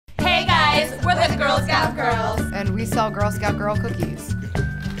We're the Girl Scout girls. And we sell Girl Scout girl cookies.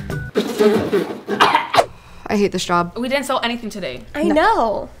 I hate this job. We didn't sell anything today. I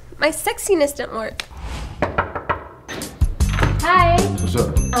know. My sexiness didn't work. Hi. What's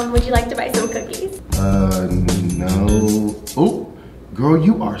up? Would you like to buy some cookies? No. Oh, girl,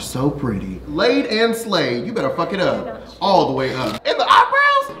 you are so pretty. Laid and slayed. You better fuck it up. All the way up. And the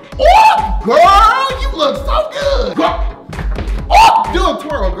eyebrows? Oh, girl, you look so good. Girl. Oh, do a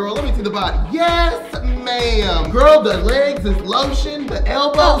twirl, girl. Let me see the body. Yes, ma'am. Girl, the legs is lotion, the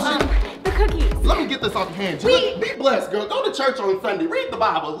elbows. The cookies. Let me get this off your hands. Be blessed, girl. Go to church on Sunday. Read the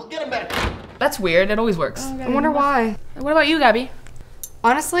Bible. Get him back. That's weird. It always works. I wonder why. What about you, Gabbie?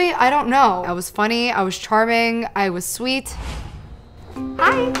 Honestly, I don't know. I was funny, I was charming, I was sweet.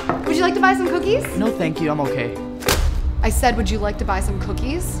 Hi, would you like to buy some cookies? No, thank you. I'm okay. I said, would you like to buy some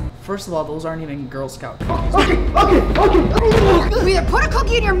cookies? First of all, those aren't even Girl Scout cookies. Okay. You either put a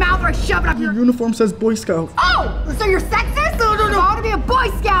cookie in your mouth or I shove it up your... Your uniform says Boy Scout. Oh, so you're sexist? No. If I want to be a Boy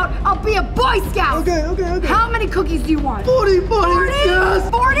Scout, I'll be a Boy Scout. Okay. How many cookies do you want? 40. 40? Yes.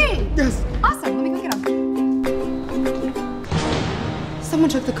 40? Yes. Awesome, let me go get them. Someone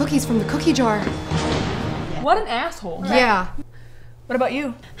took the cookies from the cookie jar. What an asshole. Yeah. What about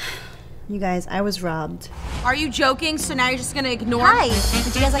you? You guys, I was robbed. Are you joking? So now you're just gonna ignore? Hi,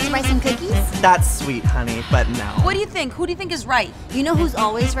 would you guys like to buy some cookies? That's sweet, honey, but no. What do you think? Who do you think is right? You know who's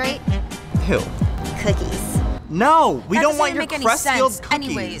always right? Who? Cookies. No, we That don't doesn't want even your make any crust-filled sense. cookies.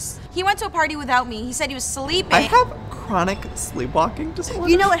 Anyways, he went to a party without me. He said he was sleeping. I have chronic sleepwalking disorder.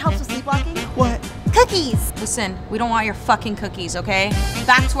 You know what helps with sleepwalking? What? Cookies. Listen, we don't want your fucking cookies, okay?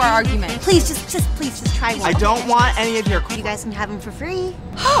 Back to our argument. Please, please, just try one. I don't want any of your You guys can have them for free.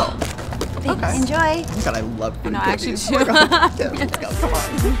 Oh. Thanks. Okay. Enjoy. God, I love free No, I actually cookies. do. Oh my God. Yeah, let's go. Come on.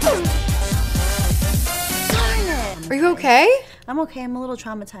 Darn it. Are you okay? I'm okay. I'm a little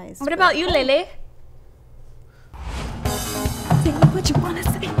traumatized. What about you, Lele? Say what you wanna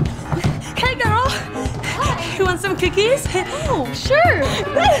say. Hey, girl. Hi. You want some cookies? Oh, sure.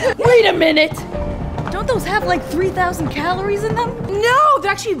 Wait a minute. Don't those have like 3,000 calories in them? No,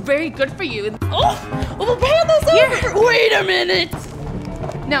 they're actually very good for you. Oh, well, hand those over. Wait a minute.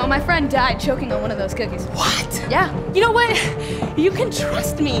 No, my friend died choking on one of those cookies. What? Yeah. You know what? You can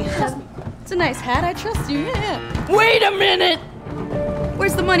trust me. It's a nice hat. I trust you. Yeah. Wait a minute.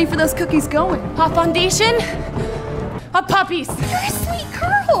 Where's the money for those cookies going? Hot foundation? Hot puppies. You're a sweet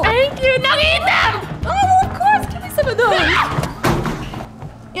girl. Thank you. Now eat them. Oh, of course. Give me some of those.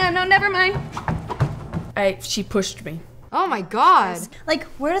 Yeah, no, never mind. She pushed me. Oh my God. Like,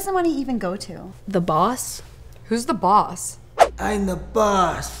 where does the money even go to? The boss? Who's the boss? I'm the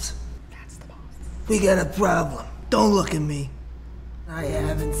boss. That's the boss. We got a problem. Don't look at me. I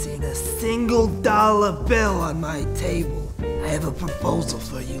haven't seen a single dollar bill on my table. I have a proposal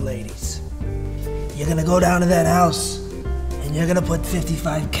for you ladies. You're gonna go down to that house and you're gonna put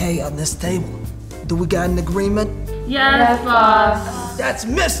 55K on this table. Do we got an agreement? Yes, boss. That's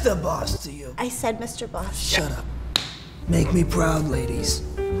Mr. Boss to you. I said Mr. Boss. Shut up. Make me proud, ladies.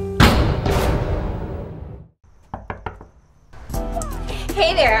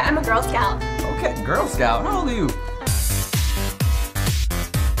 Hey there, I'm a Girl Scout. Okay, Girl Scout. How old are you?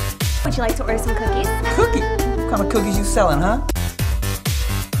 Would you like to order some cookies? Cookie. What kind of cookies you selling, huh?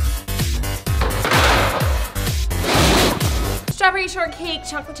 Strawberry shortcake,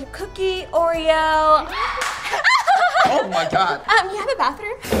 chocolate chip cookie, Oreo. Oh my God. You have a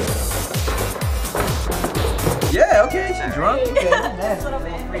bathroom? Yeah, okay, she's drunk. Okay.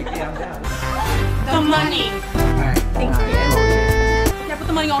 The money. Thank you. Yeah, put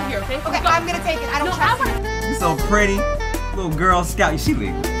the money all here, okay? Okay, I'm gonna take it. I don't trust you. You're so pretty. Little Girl Scout. She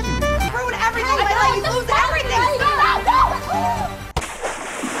legal. Ruin everything. I let you lose everything.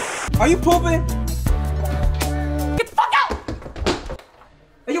 Are you pooping? Get the fuck out!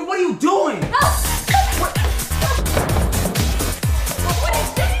 Hey, yo, what are you doing?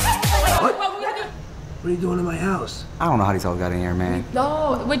 What are you doing in my house? I don't know how these all got in here, man.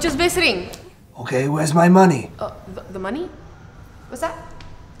 No, we're just visiting. Okay, where's my money? The money? What's that?